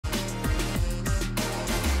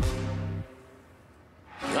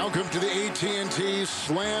Welcome to the AT&T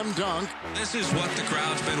Slam Dunk. This is what the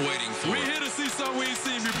crowd's been waiting for. We're here to see something we ain't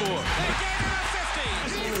seen before.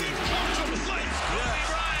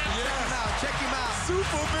 Check him out.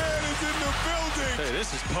 Superman is in the building. Hey,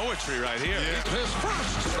 this is poetry right here. Yeah. His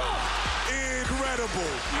first stop. Incredible.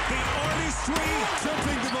 The artistry,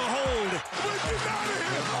 something to behold. We're getting out of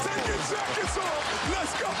here. Take your jackets off.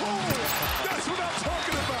 Let's go home. That's what I'm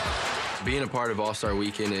talking about. Being a part of All-Star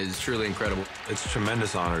Weekend is truly incredible. It's a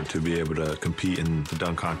tremendous honor to be able to compete in the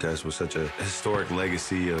dunk contest with such a historic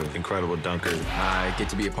legacy of incredible dunkers. I get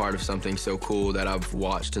to be a part of something so cool that I've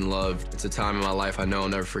watched and loved. It's a time in my life I know I'll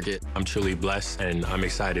never forget. I'm truly blessed, and I'm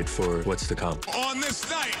excited for what's to come. On this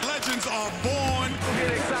night, legends are born. It's gonna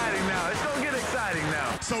get exciting now. It's gonna get exciting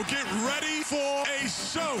now. So get ready for a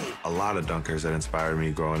show. A lot of dunkers that inspired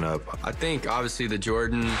me growing up. I think, obviously, the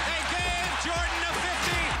Jordan, Jordan to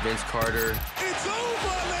 50. Vince Carter, It's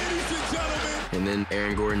over, ladies and gentlemen. and then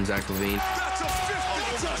Aaron Gordon, Zach LaVine. That's a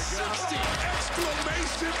 50 to 60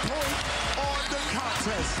 exclamation point on the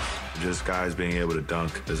contest. Just guys being able to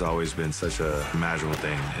dunk has always been such a magical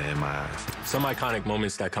thing in my eyes. Some iconic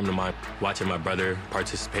moments that come to mind, watching my brother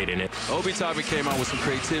participate in it. Obi-Toppin came out with some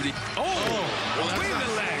creativity. Between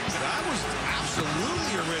the legs. That was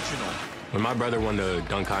absolutely original. When my brother won the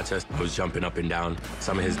dunk contest, I was jumping up and down.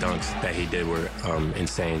 Some of his dunks that he did were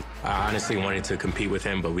insane. I honestly wanted to compete with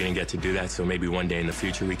him, but we didn't get to do that, so maybe one day in the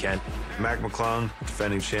future we can. Mac McClung,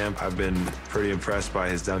 defending champ, I've been pretty impressed by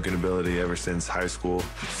his dunking ability ever since high school.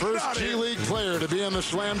 First G League player to be in the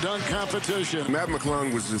Slam Dunk competition. Matt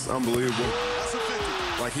McClung was just unbelievable.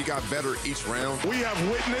 Like, he got better each round. We have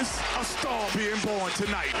witnessed a star being born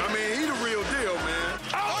tonight. I mean, he the real deal, man.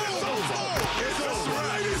 It's over. It's over,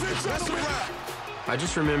 ladies and gentlemen. I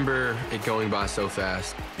just remember it going by so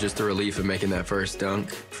fast. Just the relief of making that first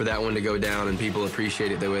dunk. For that one to go down and people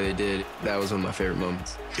appreciate it the way they did, that was one of my favorite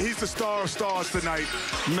moments. He's the star of stars tonight.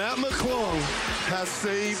 Matt McClung has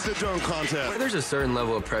saved the dunk contest. There's a certain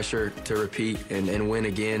level of pressure to repeat and win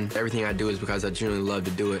again. Everything I do is because I genuinely love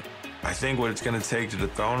to do it. I think what it's going to take to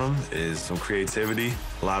dethrone him is some creativity,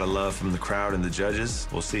 a lot of love from the crowd and the judges.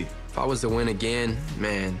 We'll see. If I was to win again,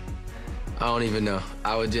 man, I don't even know.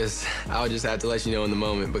 I would just have to let you know in the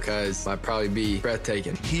moment because I'd probably be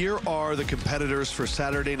breathtaking. Here are the competitors for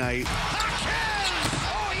Saturday night. Oh,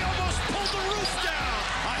 he almost pulled the roof down.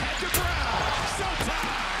 I had to grab. Showtime.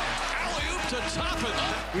 Alley-oop to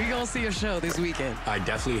Toppin. We're gonna see a show this weekend. I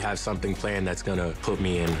definitely have something planned that's gonna put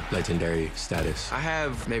me in legendary status. I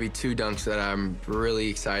have maybe 2 dunks that I'm really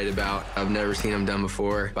excited about. I've never seen them done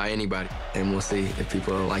before by anybody, and we'll see if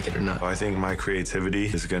people like it or not. I think my creativity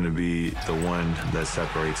is going to be the one that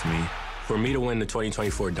separates me. For me to win the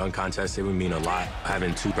 2024 dunk contest, it would mean a lot.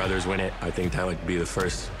 Having 2 brothers win it, I think that would be the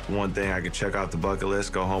first. One thing I could check off the bucket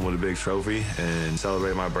list, go home with a big trophy, and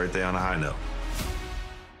celebrate my birthday on a high note.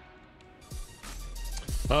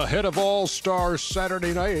 Ahead of All-Star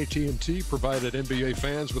Saturday night, AT&T provided NBA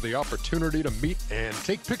fans with the opportunity to meet and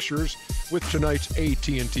take pictures with tonight's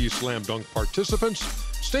AT&T Slam Dunk participants.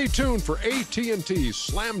 Stay tuned for AT&T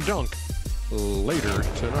Slam Dunk later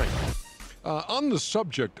tonight. On the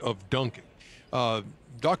subject of dunking,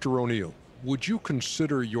 Dr. O'Neal, would you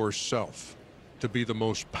consider yourself to be the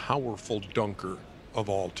most powerful dunker of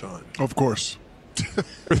all time? Of course.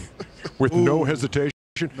 With no hesitation?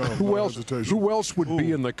 No, who no else? hesitation. Who else would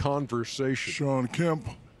be in the conversation? Sean Kemp.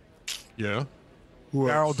 Yeah. Who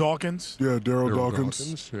Daryl else? Dawkins. Yeah, Daryl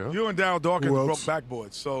Dawkins. Yeah. You and Daryl Dawkins Who broke else?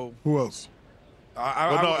 backboards, so Who else?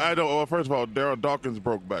 I don't. Well, first of all, Daryl Dawkins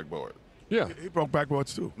broke backboard. Yeah. he broke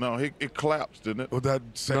backboards too. No, it collapsed, didn't it? Well, that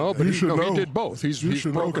same No, but You he should know. did both. He's should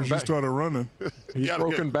know broken 'cause you back. started running. He's Yeah,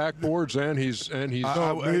 broken backboards and he's Me, hey,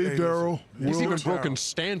 Daryl, he's Will, even broken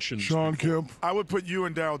stanchions. Sean Kemp. I would put you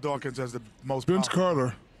and Daryl Dawkins as the most Vince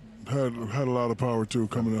powerful. Carter had a lot of power, too,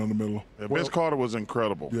 coming down the middle. Yeah, Vince Carter was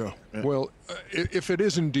incredible. Yeah. Well, if it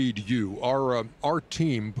is indeed you, our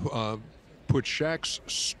team put Shaq's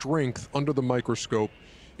strength under the microscope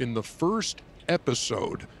in the first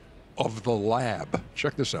episode of The Lab.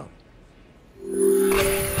 Check this out.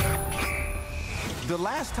 The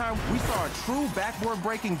last time we saw a true backboard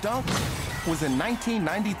breaking dunk was in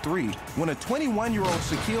 1993 when a 21-year-old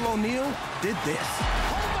Shaquille O'Neal did this.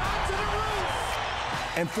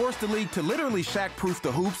 And forced the league to literally Shaq-proof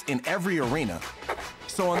the hoops in every arena.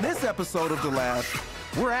 So on this episode of The Lab,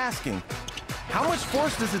 we're asking, how much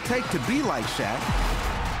force does it take to be like Shaq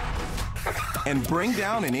and bring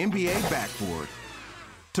down an NBA backboard?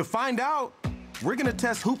 To find out, we're gonna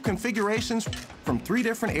test hoop configurations from 3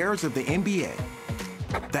 different eras of the NBA.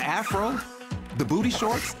 The afro, the booty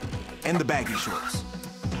shorts, and the baggy shorts.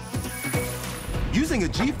 Using a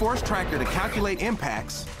G-force tracker to calculate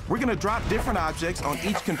impacts, we're gonna drop different objects on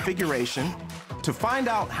each configuration to find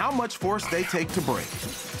out how much force they take to break.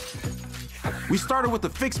 We started with the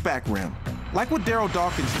fixed back rim, like what Daryl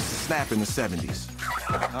Dawkins used to snap in the 70s.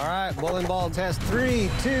 All right, bowling ball test 3,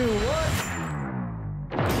 2,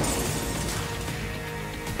 1.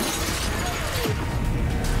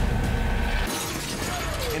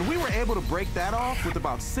 And we were able to break that off with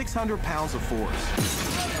about 600 pounds of force.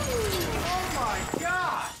 Oh my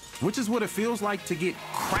God! Which is what it feels like to get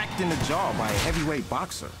cracked in the jaw by a heavyweight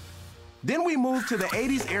boxer. Then we moved to the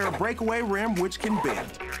 80s era breakaway rim, which can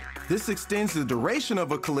bend. This extends the duration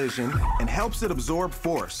of a collision and helps it absorb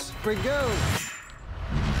force. Here we go.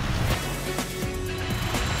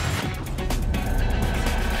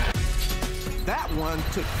 That one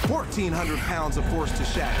took 1,400 pounds of force to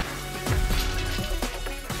shatter.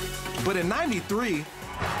 But in '93,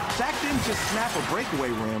 Shaq didn't just snap a breakaway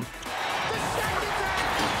rim.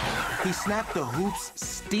 He snapped the hoop's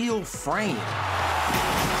steel frame.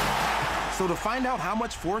 So to find out how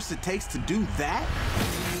much force it takes to do that,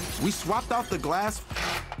 we swapped out the glass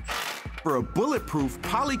for a bulletproof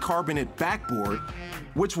polycarbonate backboard,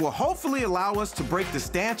 which will hopefully allow us to break the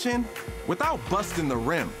stanchion without busting the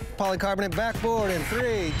rim. Polycarbonate backboard in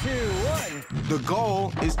 3, 2, 1. The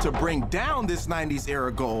goal is to bring down this 90s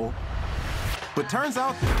era goal, but turns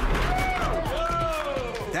out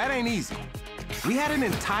that ain't easy. We had an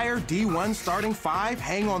entire D1 starting 5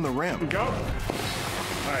 hang on the rim. Go. All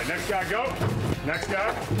right, next guy, go. Next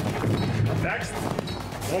guy. Next.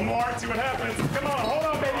 One more, see what happens. Come on, hold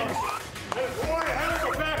on, baby. Boy, how's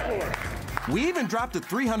the backboard? We even dropped a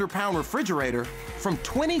 300-pound refrigerator from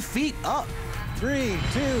 20 feet up. 3,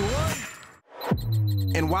 2,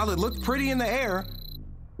 1. And while it looked pretty in the air,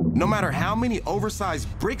 no matter how many oversized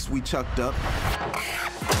bricks we chucked up,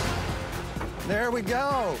 there we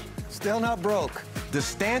go. Still not broke. The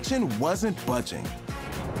stanchion wasn't budging.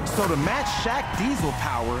 So to match Shaq diesel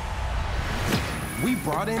power, we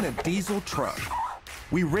brought in a diesel truck.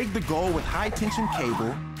 We rigged the goal with high-tension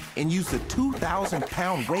cable and used a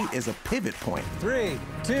 2,000-pound weight as a pivot point. 3,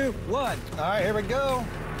 2, 1. All right, here we go.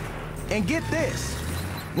 And get this.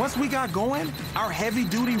 Once we got going, our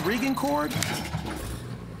heavy-duty rigging cord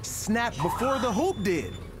snapped before the hoop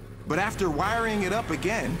did. But after wiring it up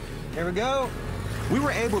again, here we go. We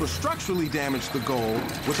were able to structurally damage the goal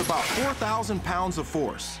with about 4,000 pounds of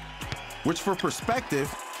force, which for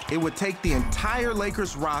perspective, it would take the entire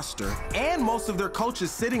Lakers roster and most of their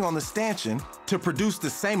coaches sitting on the stanchion to produce the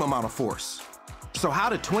same amount of force. So how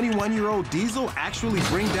did 21-year-old Diesel actually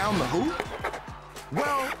bring down the hoop?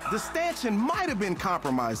 Well, the stanchion might have been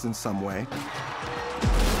compromised in some way.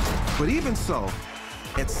 But even so,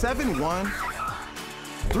 at 7'1",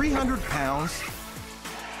 300 pounds,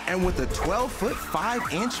 and with a 12-foot,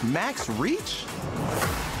 5-inch max reach,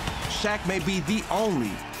 Shaq may be the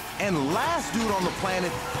only and last dude on the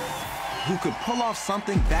planet who could pull off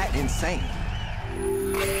something that insane.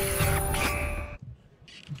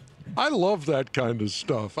 I love that kind of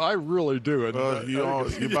stuff. I really do. And, I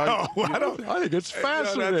think it's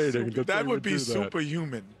fascinating. That would be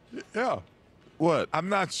superhuman. Yeah. What? I'm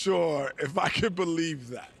not sure if I could believe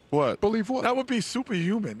that. What? Believe what? That would be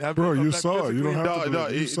superhuman. Bro, you saw it. You don't have to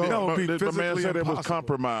believe. You saw it. The man said it was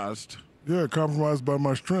compromised. Yeah, compromised by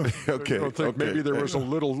my strength. Okay. I think maybe there was a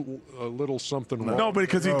little something wrong. No,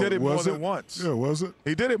 because he did it more than once. Yeah, was it?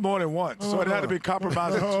 He did it more than once, so it had to be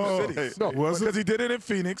compromised in 2 cities. No, was it? Because he did it in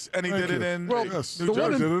Phoenix and he did it in New Jersey. The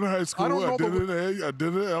one I did it in high school. I did it at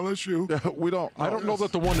LSU. I don't know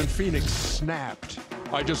that the one in Phoenix snapped.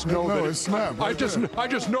 I just know that it snapped. I just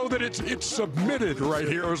know that it's submitted right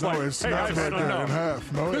here. It was like, it snapped hey, right there in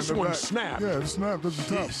half. No, this one snapped. Yeah, it snapped at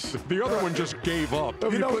the top. The other one just gave up.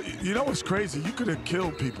 You know what's crazy? You could have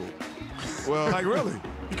killed people. Well, like really,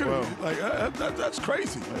 you could that's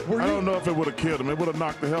crazy. I don't know if it would have killed him. It would have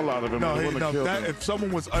knocked the hell out of him. No, killed him. if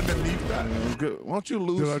someone was underneath that, why don't you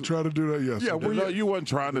lose? Did I try to do that? Yes. Yeah, you wasn't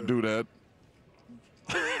trying to do that.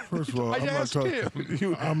 First of all, I'm not talking. Yes,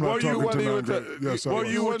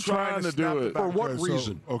 you were trying to do it. For what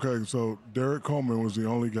reason? So Derek Coleman was the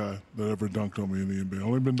only guy that ever dunked on me in the NBA.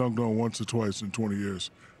 Only been dunked on once or twice in 20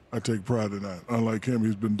 years. I take pride in that. Unlike him,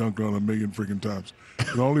 he's been dunked on a million freaking times.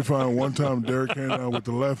 You only find one time Derek came down with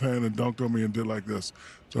the left hand and dunked on me and did like this.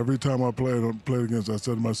 So every time I played against, I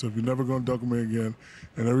said to myself, "You're never going to dunk on me again.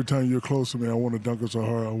 And every time you're close to me, I want to dunk it so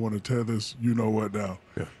hard. I want to tear this, you know what, down."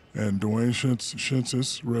 Yeah. And Dwayne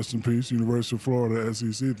Shinsis, rest in peace, University of Florida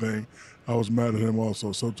SEC thing, I was mad at him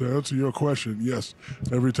also. So to answer your question, yes,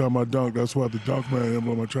 every time I dunk, that's why the Dunkman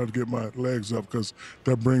emblem, I try to get my legs up because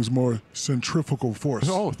that brings more centrifugal force.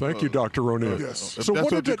 Oh, thank you, Dr. O'Neill. Yes. So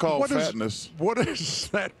That's what you call what fatness. What is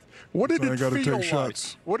that? What did So I it gotta feel take like?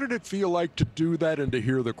 shots. What did it feel like to do that and to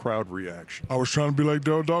hear the crowd reaction? I was trying to be like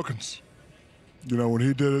Daryl Dawkins. You know, when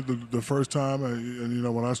he did it the first time, and you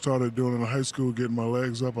know, when I started doing it in high school, getting my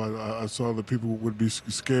legs up, I saw that people would be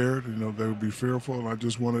scared. You know, they would be fearful, and I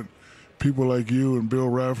just wanted people like you and Bill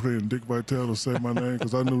Rafferty and Dick Vitale to say my name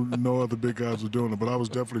because I knew no other big guys were doing it. But I was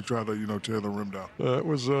definitely trying to, you know, tear the rim down. It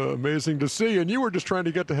was amazing to see, and you were just trying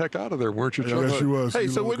to get the heck out of there, weren't you, Chuck? Yes, you was. Hey, you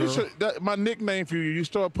so little when girl. my nickname for you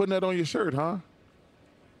start putting that on your shirt, huh?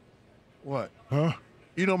 What? Huh?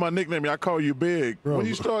 You know my nickname. I call you Big. Bro, when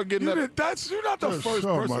you start getting You're that, not the Yes, first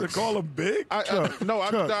oh, person my- to call him big. I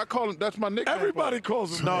call him. That's my nickname. Everybody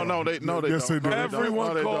calls him No, big. they Yes, they don't. do. No, Everyone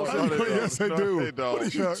no, they calls don't. No, him they big. Yes, they don't. do. No, they don't. What are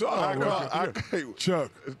you Chuck, talking about?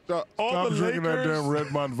 Chuck, All stop the drinking that Lakers. damn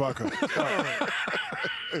Redmond vodka.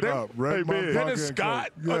 Stop. Redmond Big. vodka Dennis and Scott?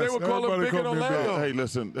 Coke. Oh, they would call him everybody Big in called me Orlando. Hey,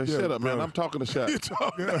 listen. Shut up, man. brother. I'm talking to Shaq. You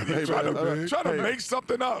talking? Hey, You trying man, to hey. make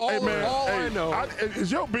something up? Hey, man. all hey, I know- is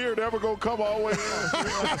your beard ever gonna come all the way in?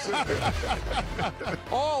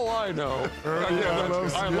 All I know.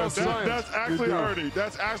 I love science. That's actually You do. Ernie.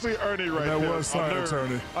 That's actually Ernie right That there. was science, A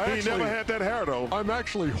nerd. Ernie. He never had that hair, though. I'm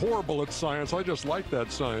actually horrible at science. I just like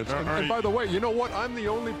that science. And Ernie. by the way, you know what? I'm the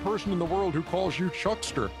only person in the world who calls you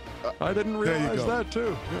Chuckster. I didn't There you realize go. that,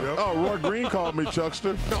 too. Yeah. Oh, Roy Green called me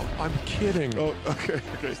Chuckster. No, I'm kidding. Oh, okay.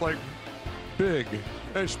 It's like big.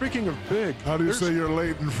 And speaking of big, How do you there's say you're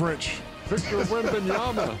late in French? Victor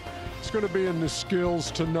Wembanyama is going to be in the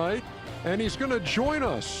skills tonight, and he's going to join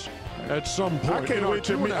us at some point. I can't wait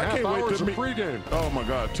to meet. I can't wait to meet. Pregame. Oh my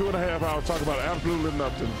God, 2.5 hours talking about absolutely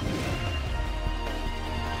nothing.